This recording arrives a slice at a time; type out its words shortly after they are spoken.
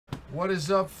What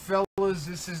is up, fellas?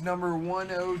 This is number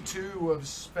 102 of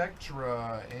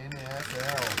Spectra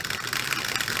NFL.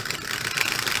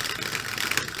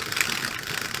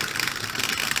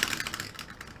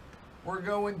 We're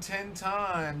going 10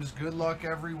 times. Good luck,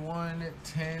 everyone.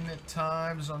 10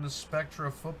 times on the Spectra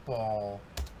football.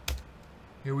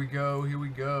 Here we go. Here we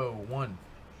go. 1,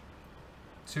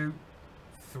 2,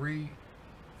 3,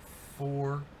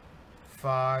 4,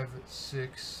 5,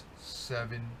 6,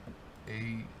 7,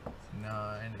 8,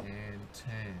 9, and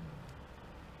 10.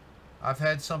 I've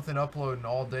had something uploading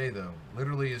all day, though.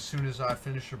 Literally, as soon as I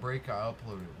finish a break, I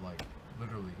upload it. Like,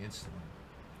 literally, instantly.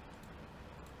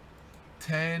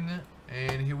 10,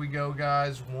 and here we go,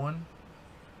 guys. 1,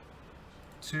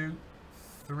 2,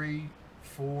 3,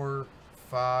 4,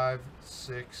 5,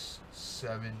 6,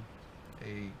 7, 8,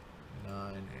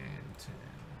 9, and 10.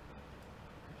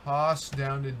 Haas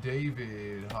down to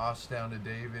David. Haas down to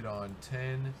David on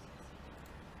 10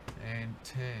 and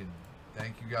 10.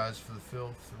 Thank you guys for the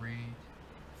fill. 3,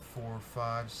 4,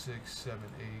 5, 6, 7,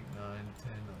 8, 9,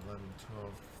 10, 11,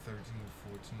 12, 13,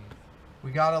 14.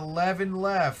 We got 11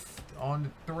 left on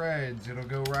the threads. It'll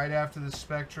go right after the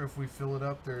Spectra. If we fill it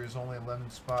up, there's only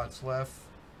 11 spots left.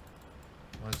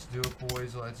 Let's do it,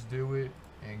 boys. Let's do it.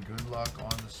 And good luck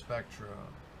on the Spectra.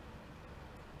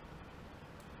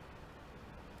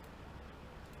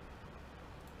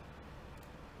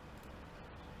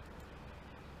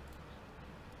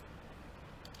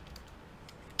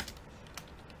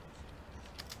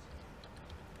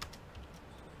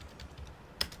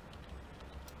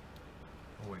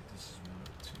 Oh wait, this is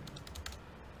 102.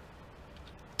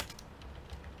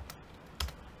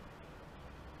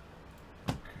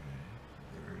 Okay,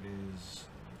 there it is.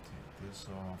 Let me take this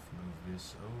off, move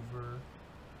this over.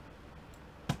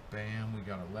 Bam, we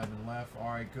got 11 left.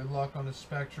 Alright, good luck on the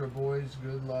Spectra, boys.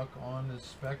 Good luck on the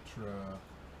Spectra.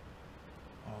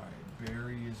 Alright,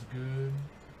 Barry is good.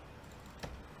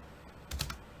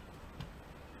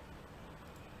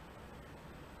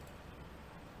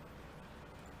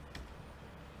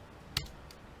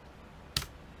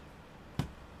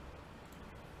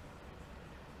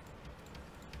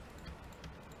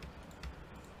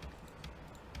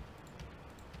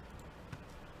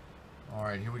 All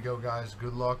right, here we go, guys.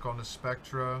 Good luck on the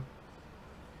Spectra.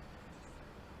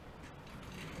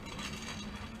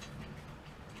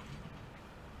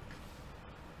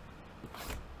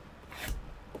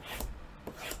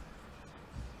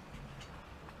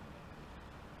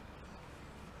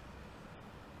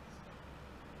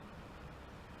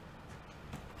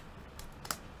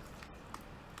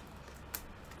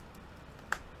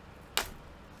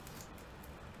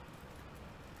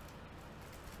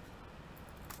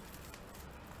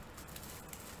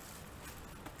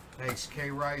 Thanks, K.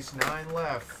 Rice. 9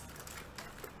 left.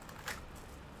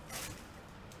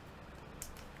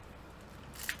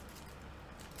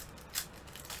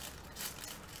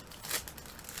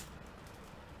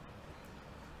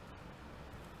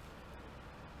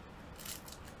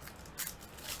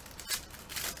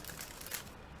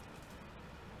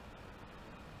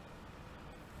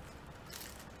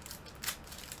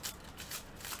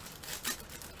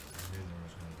 I knew there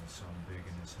was going to be something big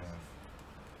in this half.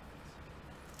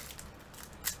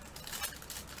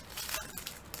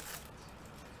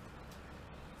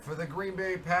 For the Green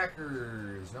Bay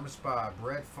Packers, number spot,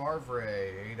 Brett Favre,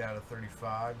 8 out of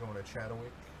 35, going to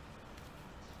Chadwick.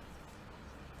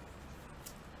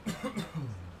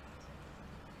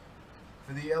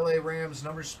 For the LA Rams,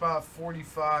 number spot,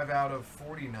 45 out of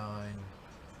 49,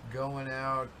 going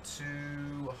out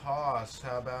to Haas.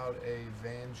 How about a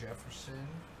Van Jefferson?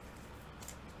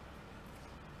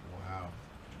 Wow,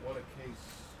 what a case.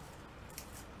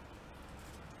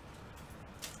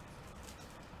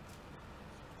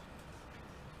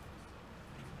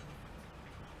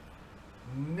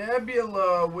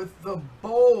 Nebula with the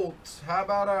bolt. How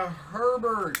about a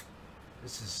Herbert?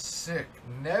 This is sick.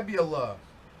 Nebula.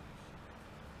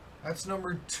 That's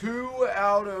number 2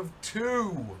 out of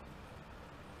 2.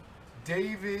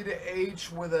 David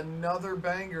H. with another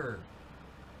banger.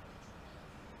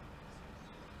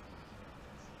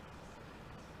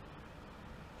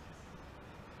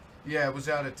 Yeah, it was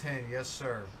out of 10. Yes,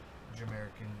 sir.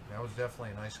 Jamaican. That was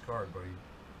definitely a nice card, buddy.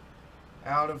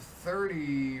 Out of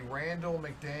 30, Randall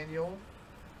McDaniel.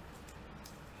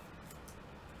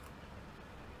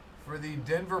 For the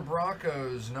Denver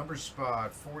Broncos, number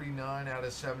spot, 49 out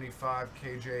of 75,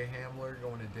 KJ Hamler,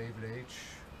 going to David H.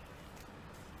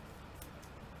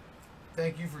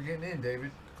 Thank you for getting in,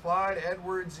 David. Clyde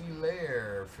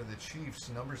Edwards-Helaire for the Chiefs,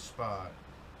 number spot,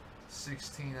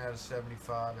 16 out of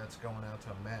 75. That's going out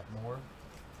to Matt Moore.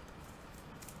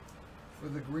 For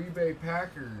the Green Bay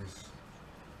Packers,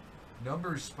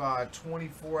 Number spot,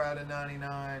 24 out of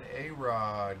 99.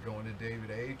 A-Rod going to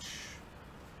David H.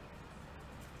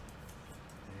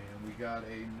 And we got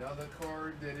another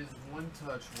card that is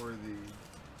one-touch worthy.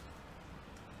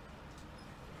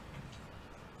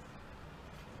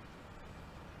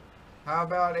 How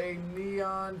about a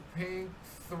neon pink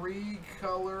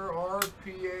 3-color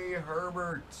RPA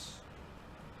Herbert?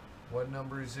 What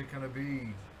number is it going to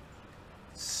be?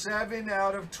 7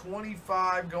 out of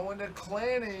 25 going to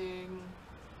Clanning.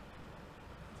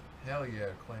 Hell yeah,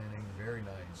 Clanning. Very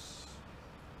nice.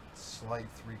 Slight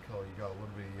 3-color. You got a little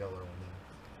bit of yellow in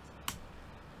there.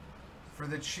 For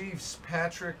the Chiefs,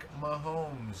 Patrick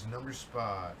Mahomes, number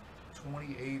spot.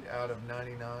 28 out of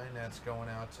 99. That's going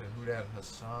out to Hudat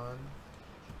Hassan.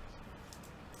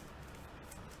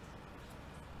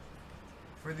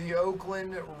 For the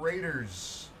Oakland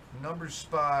Raiders, number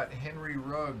spot, Henry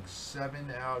Ruggs,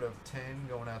 7 out of 10,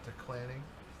 going out to Clanning.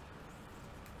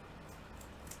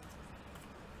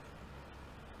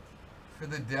 For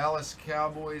the Dallas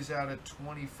Cowboys, out of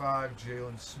 25,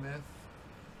 Jalen Smith.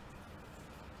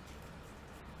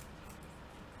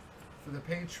 For the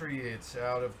Patriots,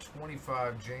 out of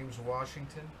 25, James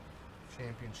Washington,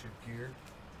 championship gear.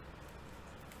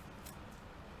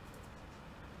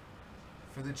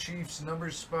 For the Chiefs, number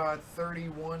spot,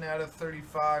 31 out of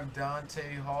 35,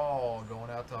 Dante Hall, going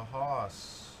out to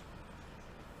Haas.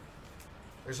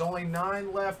 There's only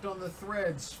 9 left on the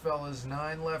threads, fellas.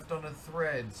 9 left on the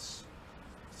threads.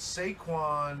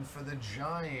 Saquon for the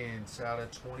Giants, out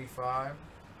of 25.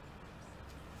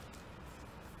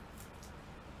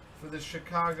 For the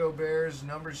Chicago Bears,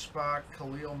 number spot,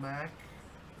 Khalil Mack,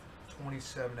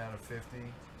 27 out of 50.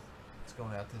 It's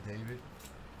going out to David.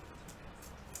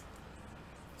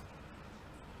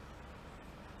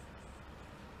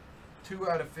 Two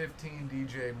out of 15,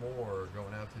 DJ Moore,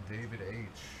 going out to David H.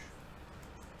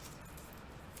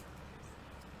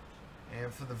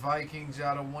 And for the Vikings,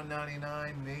 out of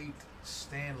 199, Nate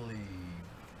Stanley.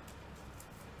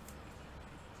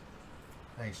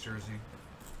 Thanks, Jersey.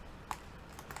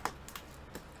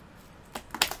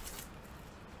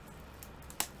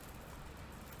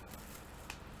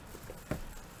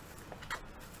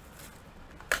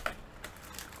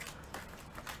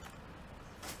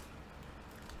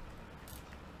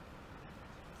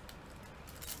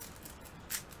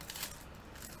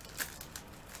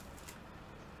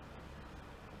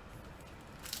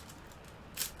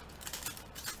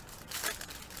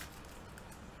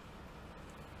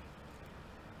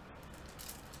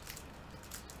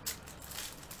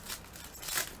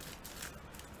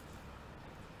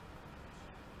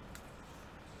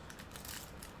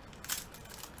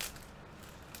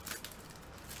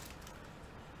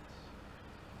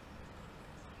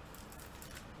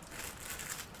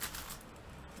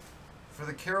 For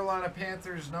the Carolina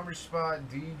Panthers, number spot,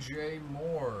 DJ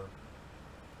Moore.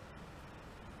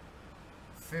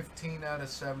 15 out of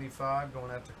 75, going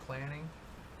out to Clanning.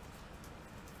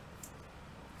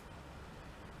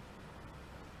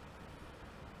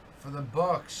 For the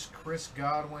Bucks, Chris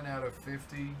Godwin out of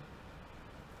 50.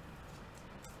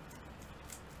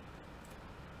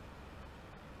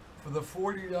 For the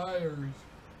 49ers,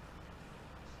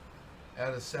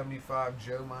 out of 75,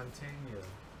 Joe Montana.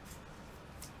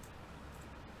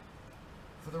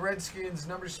 For the Redskins,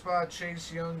 number spot,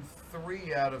 Chase Young,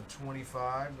 3 out of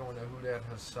 25, going to Hudat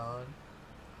Hassan.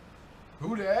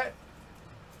 Hudat!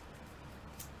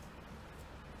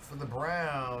 For the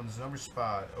Browns, number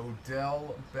spot,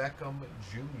 Odell Beckham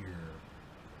Jr.,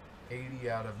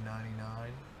 80 out of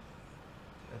 99.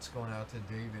 That's going out to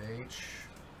David H.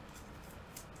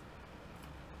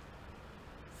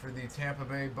 For the Tampa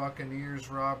Bay Buccaneers,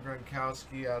 Rob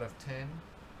Gronkowski, out of 10.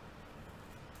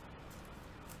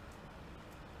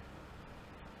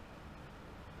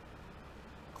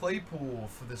 Claypool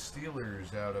for the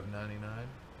Steelers, out of 99.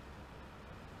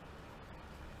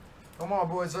 Come on,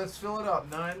 boys, let's fill it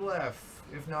up. 9 left.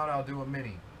 If not, I'll do a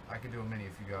mini. I can do a mini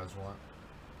if you guys want.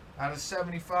 Out of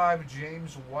 75,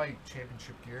 James White,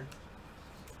 championship gear.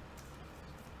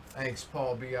 Thanks,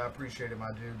 Paul B. I appreciate it,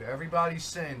 my dude. Everybody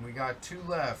send. We got 2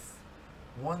 left.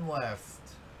 1 left.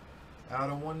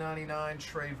 Out of 199,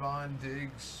 Trayvon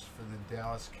Diggs for the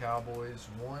Dallas Cowboys.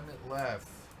 1 left.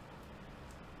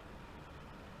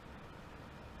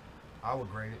 I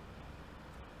would grade it.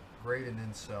 Grade and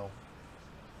then sell.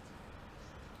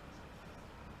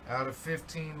 Out of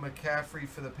 15, McCaffrey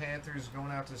for the Panthers,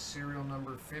 going out to serial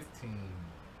number 15.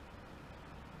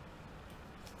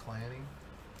 Clanning.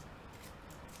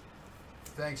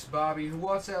 Thanks, Bobby. Who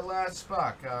wants that last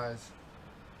spot, guys?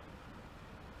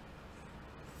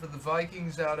 For the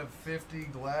Vikings, out of 50,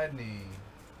 Gladney.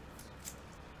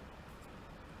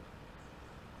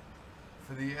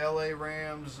 For the LA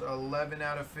Rams, 11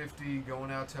 out of 50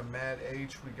 going out to Matt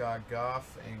H. We got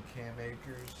Goff and Cam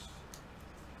Akers.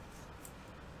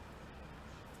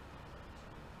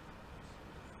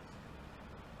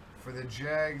 For the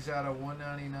Jags, out of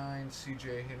 199,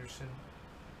 CJ Henderson.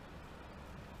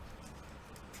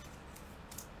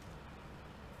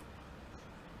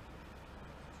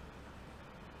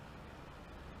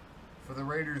 For the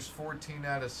Raiders, 14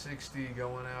 out of 60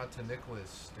 going out to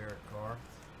Nicholas, Derek Carr.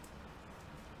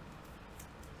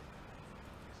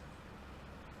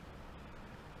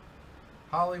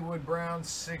 Hollywood Browns,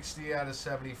 60 out of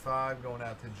 75 going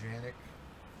out to Janik.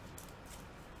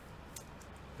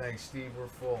 Thanks, Steve. We're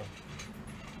full.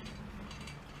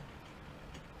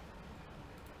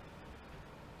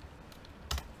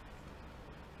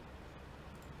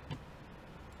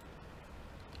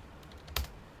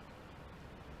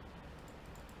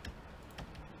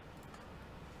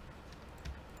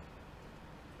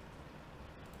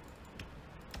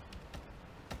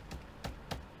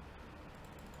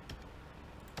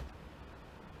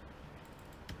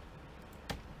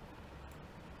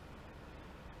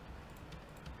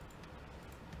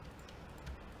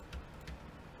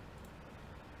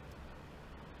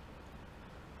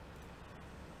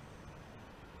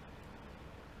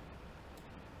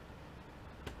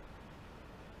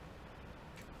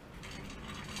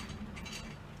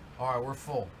 All right, we're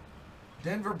full.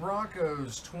 Denver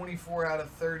Broncos, 24 out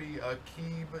of 30,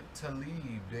 Aqib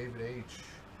Talib, David H.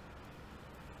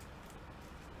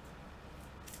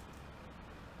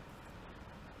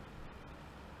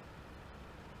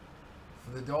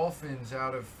 For the Dolphins,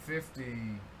 out of 50,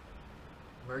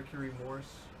 Mercury Morse.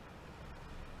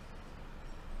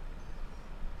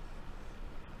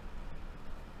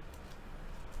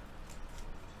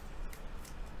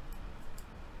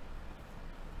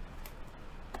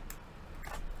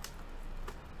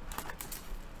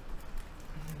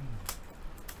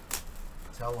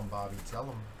 Tell him, Bobby. Tell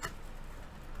him.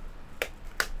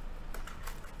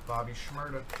 Bobby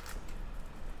Schmerda.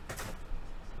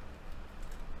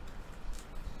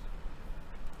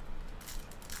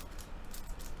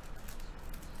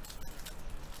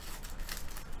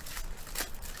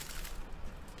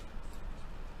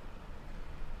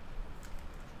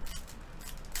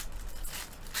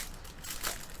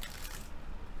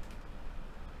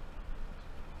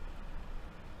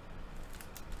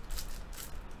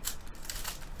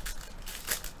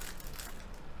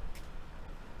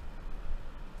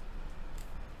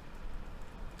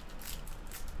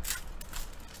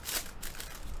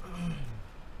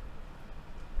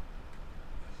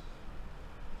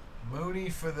 Mooney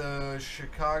for the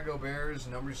Chicago Bears,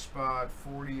 number spot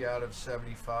 40 out of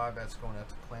 75. That's going out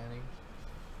to Clanning.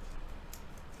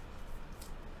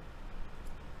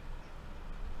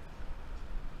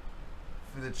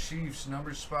 For the Chiefs,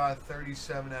 number spot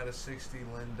 37 out of 60,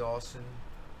 Lynn Dawson.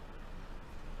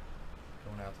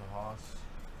 Going out to Haas.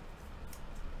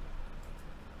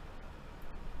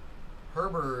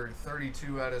 Herbert,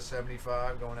 32 out of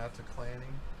 75, going out to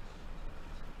Clanning.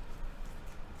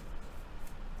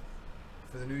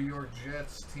 For the New York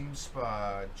Jets, team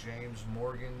spot, James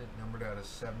Morgan, numbered out of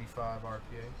 75 RPA.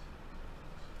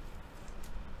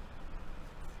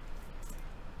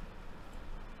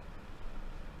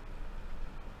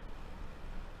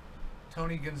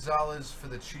 Tony Gonzalez for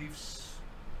the Chiefs,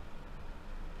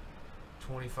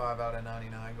 25 out of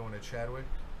 99, going to Chadwick.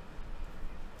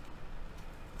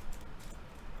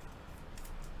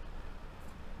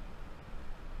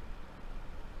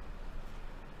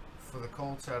 For the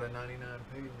Colts, out of 99,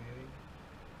 paid Manny.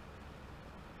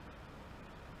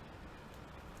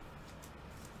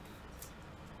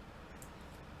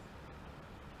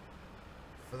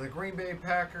 For the Green Bay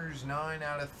Packers, 9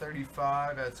 out of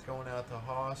 35. That's going out to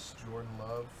Haas, Jordan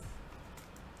Love.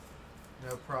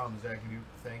 No problem, Zach.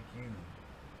 Thank you.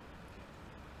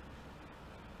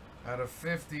 Out of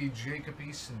 50, Jacob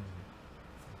Eason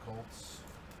for the Colts.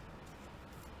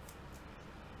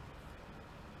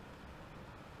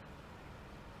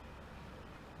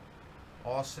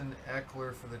 Austin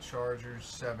Eckler for the Chargers,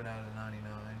 7 out of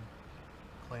 99.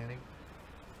 Clanning.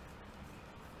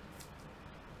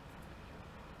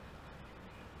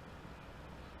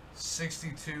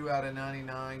 $62 out of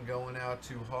 99 going out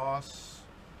to Haas,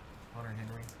 Hunter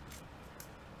Henry.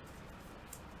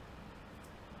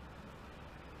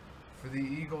 For the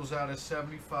Eagles, out of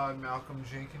 75, Malcolm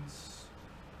Jenkins.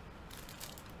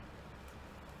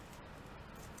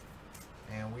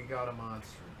 And we got a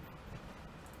monster.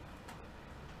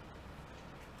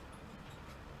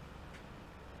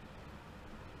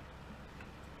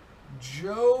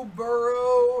 Joe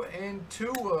Burrow and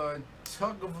Tua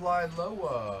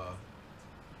Tagovailoa.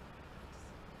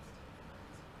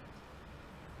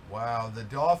 Wow, the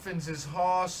Dolphins is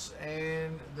Haas,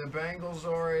 and the Bengals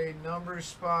are a number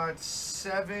spot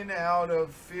 7 out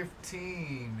of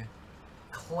 15.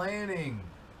 Clanning.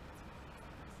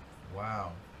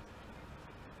 Wow.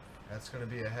 That's going to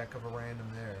be a heck of a random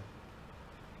there.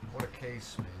 What a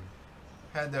case, man.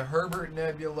 Had the Herbert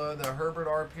Nebula, the Herbert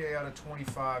RPA out of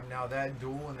 25. Now that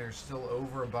duel, and there's still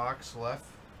over a box left.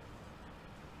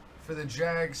 For the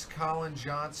Jags, Colin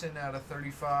Johnson out of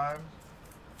 35.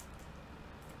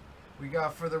 We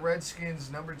got for the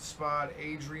Redskins, numbered spot,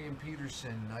 Adrian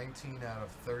Peterson, 19 out of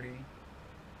 30.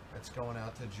 That's going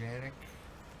out to Janik.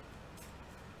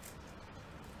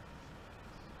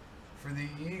 For the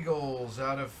Eagles,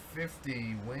 out of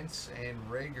 50, Wentz and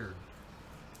Rager.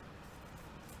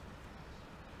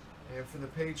 And for the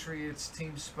Patriots,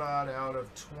 team spot, out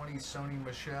of 20, Sony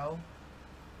Michel.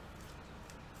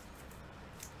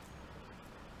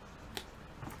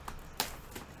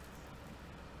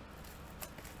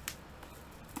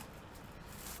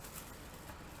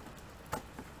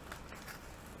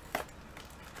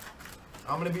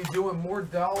 I'm going to be doing more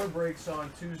dollar breaks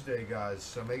on Tuesday, guys,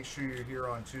 so make sure you're here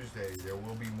on Tuesday. There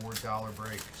will be more dollar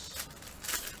breaks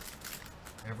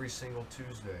every single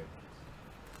Tuesday.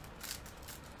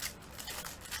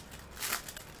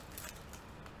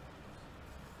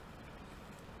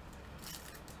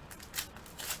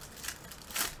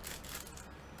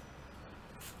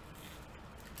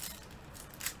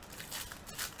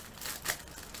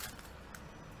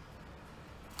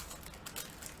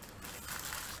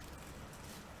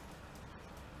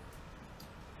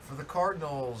 For the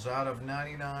Cardinals, out of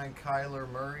 99, Kyler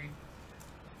Murray.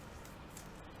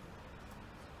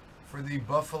 For the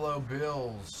Buffalo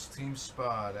Bills, team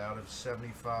spot, out of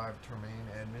 75, Tremaine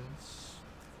Edmonds.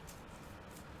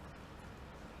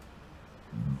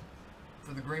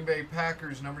 For the Green Bay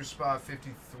Packers, number spot,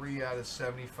 53 out of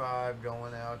 75,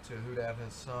 going out to Hudat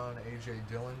Hassan, A.J.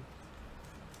 Dillon.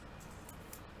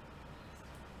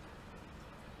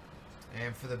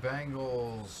 And for the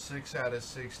Bengals, 6 out of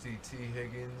 60, T.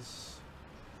 Higgins.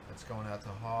 That's going out to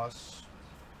Haas.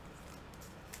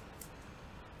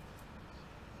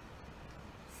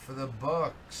 For the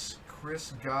Bucks,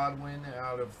 Chris Godwin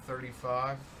out of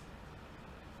 35.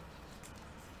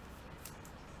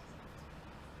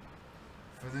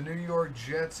 For the New York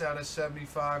Jets, out of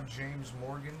 75, James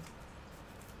Morgan.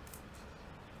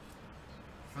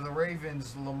 For the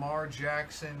Ravens, Lamar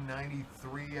Jackson,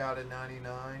 93 out of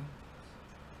 99.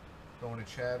 Going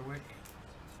to Chadwick.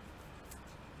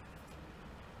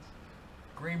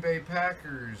 Green Bay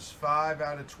Packers, 5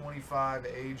 out of 25,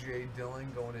 A.J.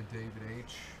 Dillon, going to David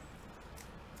H.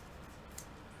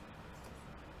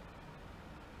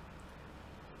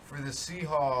 For the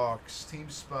Seahawks,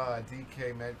 team spot,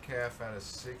 DK Metcalf out of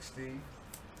 60.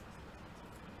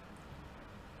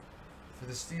 For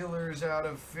the Steelers, out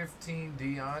of 15,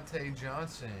 Deontay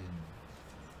Johnson.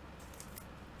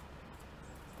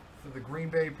 For the Green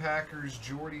Bay Packers,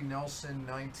 Jordy Nelson,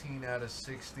 19 out of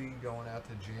 60, going out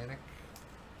to Janik.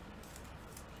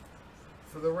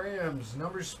 For the Rams,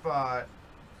 number spot,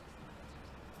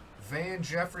 Van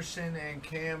Jefferson and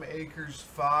Cam Akers,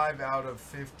 5 out of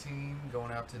 15,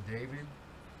 going out to David.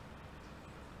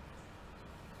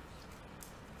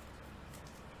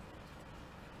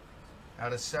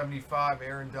 Out of 75,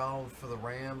 Aaron Donald for the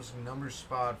Rams, number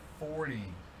spot, 40,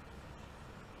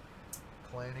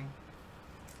 Clanning.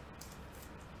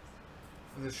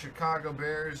 For the Chicago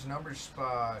Bears, number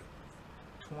spot,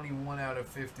 21 out of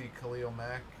 50, Khalil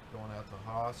Mack, going out to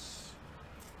Haas.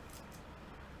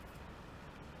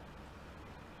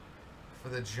 For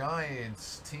the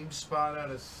Giants, team spot out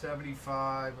of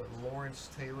 75, Lawrence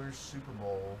Taylor, Super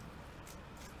Bowl.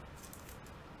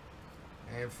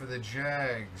 And for the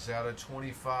Jags, out of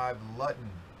 25, Lutton,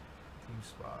 team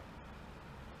spot.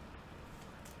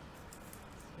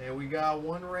 And we got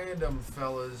one random,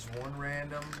 fellas, one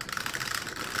random.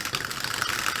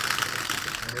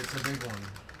 And it's a big one.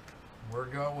 We're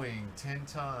going 10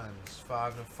 times,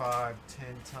 5 to 5, 10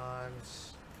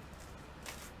 times.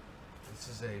 This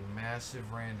is a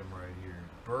massive random right here.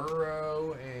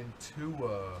 Burrow and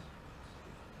Tua.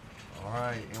 All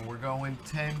right, and we're going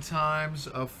 10 times,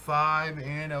 a 5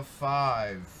 and a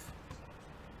 5.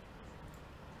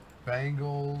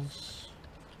 Bengals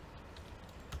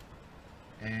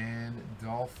and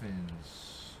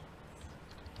Dolphins.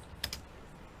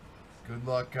 Good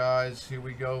luck, guys. Here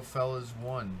we go, fellas.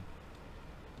 1,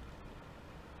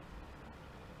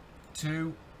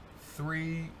 2,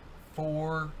 3,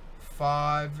 4,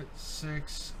 5,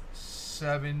 6,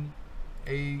 7,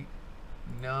 8,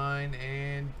 9,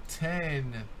 and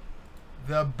 10.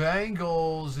 The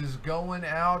Bengals is going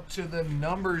out to the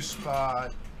number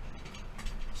spot,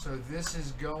 So this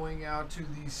is going out to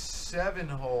the 7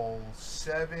 hole.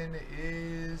 7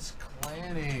 is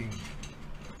Clanning.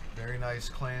 Very nice,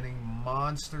 Clanning.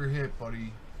 Monster hit,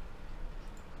 buddy.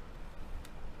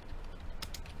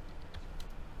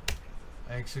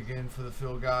 Thanks again for the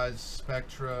fill, guys.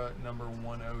 Spectra number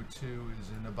 102 is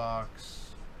in the box.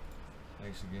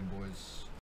 Thanks again, boys.